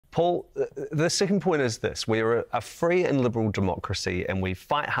Paul, the second point is this. We're a free and liberal democracy, and we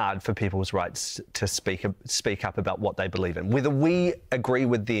fight hard for people's rights to speak up about what they believe in, whether we agree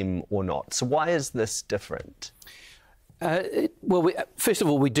with them or not. So why is this different? First of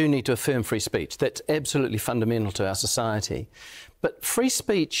all, we do need to affirm free speech. That's absolutely fundamental to our society. But free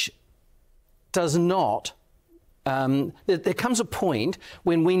speech does not... there comes a point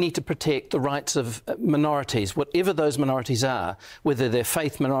when we need to protect the rights of minorities, whatever those minorities are, whether they're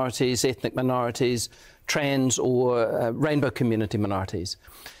faith minorities, ethnic minorities, trans or rainbow community minorities.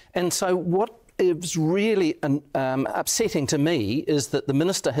 And so what is really upsetting to me is that the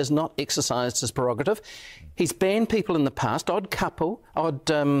Minister has not exercised his prerogative. He's banned people in the past, Odd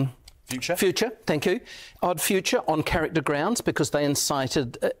Future, thank you. Odd Future on character grounds because they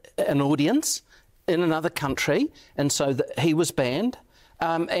incited an audience in another country, and so he was banned.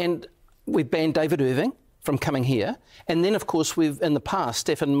 And we've banned David Irving from coming here. And then, of course, we've, in the past,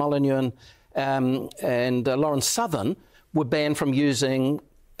 Stefan Molyneux and Lawrence Southern were banned from using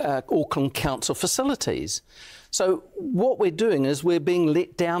Auckland Council facilities. So what we're doing is we're being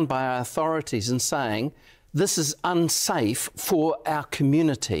let down by our authorities and saying this is unsafe for our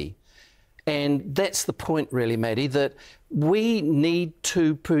community. And that's the point, really, Maddie, that we need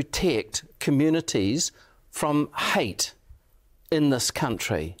to protect communities from hate in this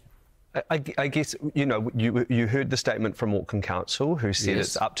country. I guess, you know, you heard the statement from Auckland Council, who said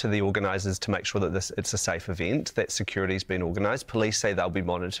it's up to the organisers to make sure that it's a safe event, that security's been organised. Police say they'll be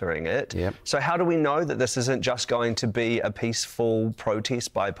monitoring it. Yep. So how do we know that this isn't just going to be a peaceful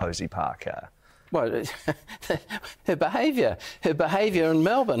protest by Posie Parker? Well, her behaviour in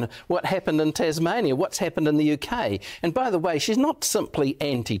Melbourne, what happened in Tasmania, what's happened in the UK. And by the way, she's not simply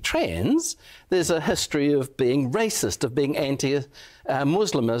anti-trans. There's a history of being racist, of being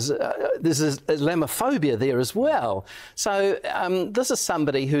anti-Muslim. There's Islamophobia there as well. So this is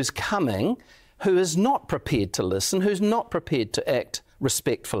somebody who's coming, who is not prepared to listen, who's not prepared to act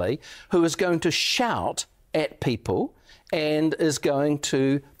respectfully, who is going to shout at people and is going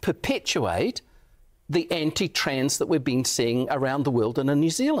to perpetuate the anti-trans that we've been seeing around the world and in New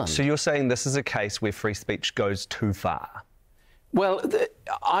Zealand. So you're saying this is a case where free speech goes too far? Well,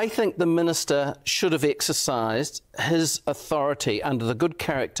 I think the Minister should have exercised his authority under the good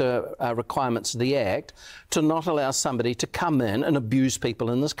character requirements of the Act to not allow somebody to come in and abuse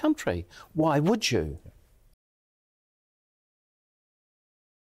people in this country. Why would you?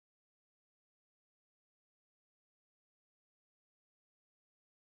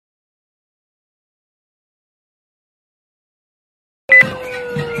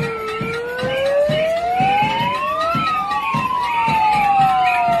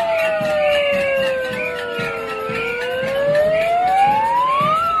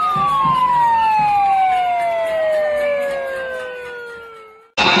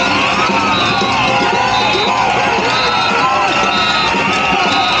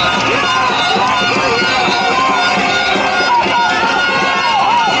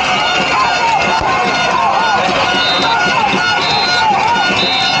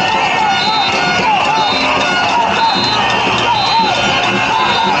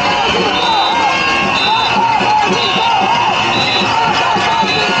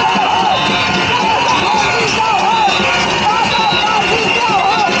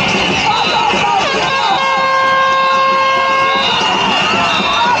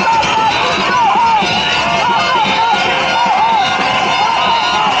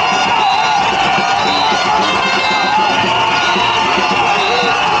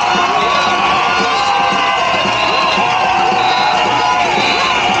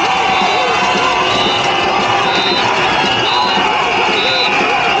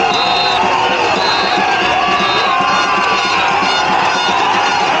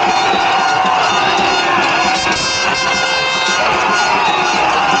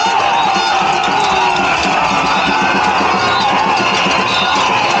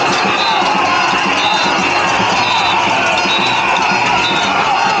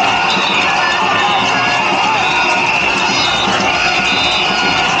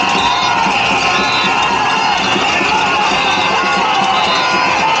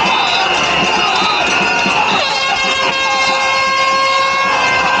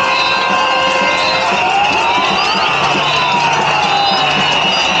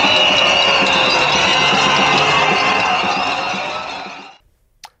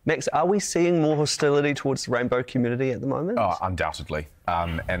 Max, are we seeing more hostility towards the rainbow community at the moment? Oh, undoubtedly.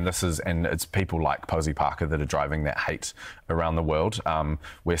 And it's people like Posie Parker that are driving that hate around the world.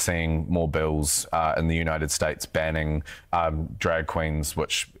 We're seeing more bills in the United States banning drag queens,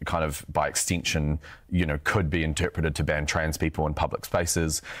 which kind of by extension, could be interpreted to ban trans people in public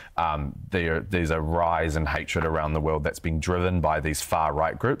spaces. There's a rise in hatred around the world that's being driven by these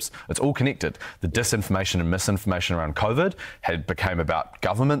far-right groups. It's all connected. The disinformation and misinformation around COVID became about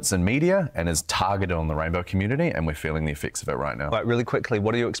governments and media and is targeted on the rainbow community, and we're feeling the effects of it right now. Right, really quickly,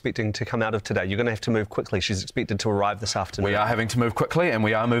 what are you expecting to come out of today? You're going to have to move quickly. She's expected to arrive this afternoon. We are having to move quickly, and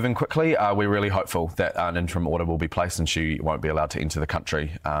we are moving quickly. We're really hopeful that an interim order will be placed and she won't be allowed to enter the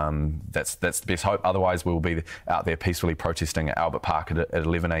country. That's the best hope. Otherwise, we'll be out there peacefully protesting at Albert Park at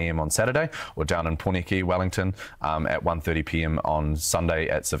 11 a.m. on Saturday, or down in Poneke, Wellington, at 1:30 p.m. on Sunday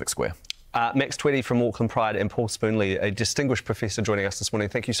at Civic Square. Max Tweedy from Auckland Pride and Paul Spoonley, a distinguished professor, joining us this morning.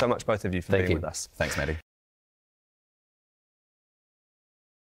 Thank you so much, both of you, for being with us. Thanks, Maddie.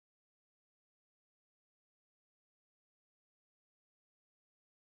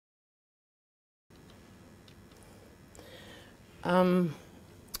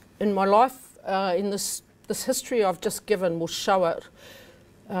 In my life, in this history I've just given will show it.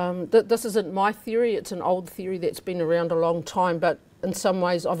 This isn't my theory, it's an old theory that's been around a long time, but in some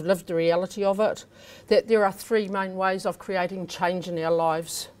ways I've lived the reality of it, that there are three main ways of creating change in our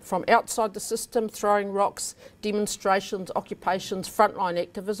lives. From outside the system, throwing rocks, demonstrations, occupations, frontline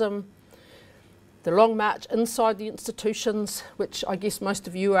activism. The long march inside the institutions, which I guess most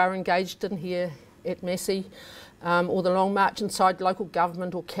of you are engaged in here at Massey, or the long march inside local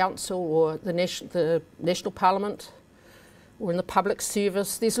government or council or the National Parliament, or in the public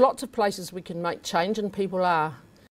service. There's lots of places we can make change, and people are.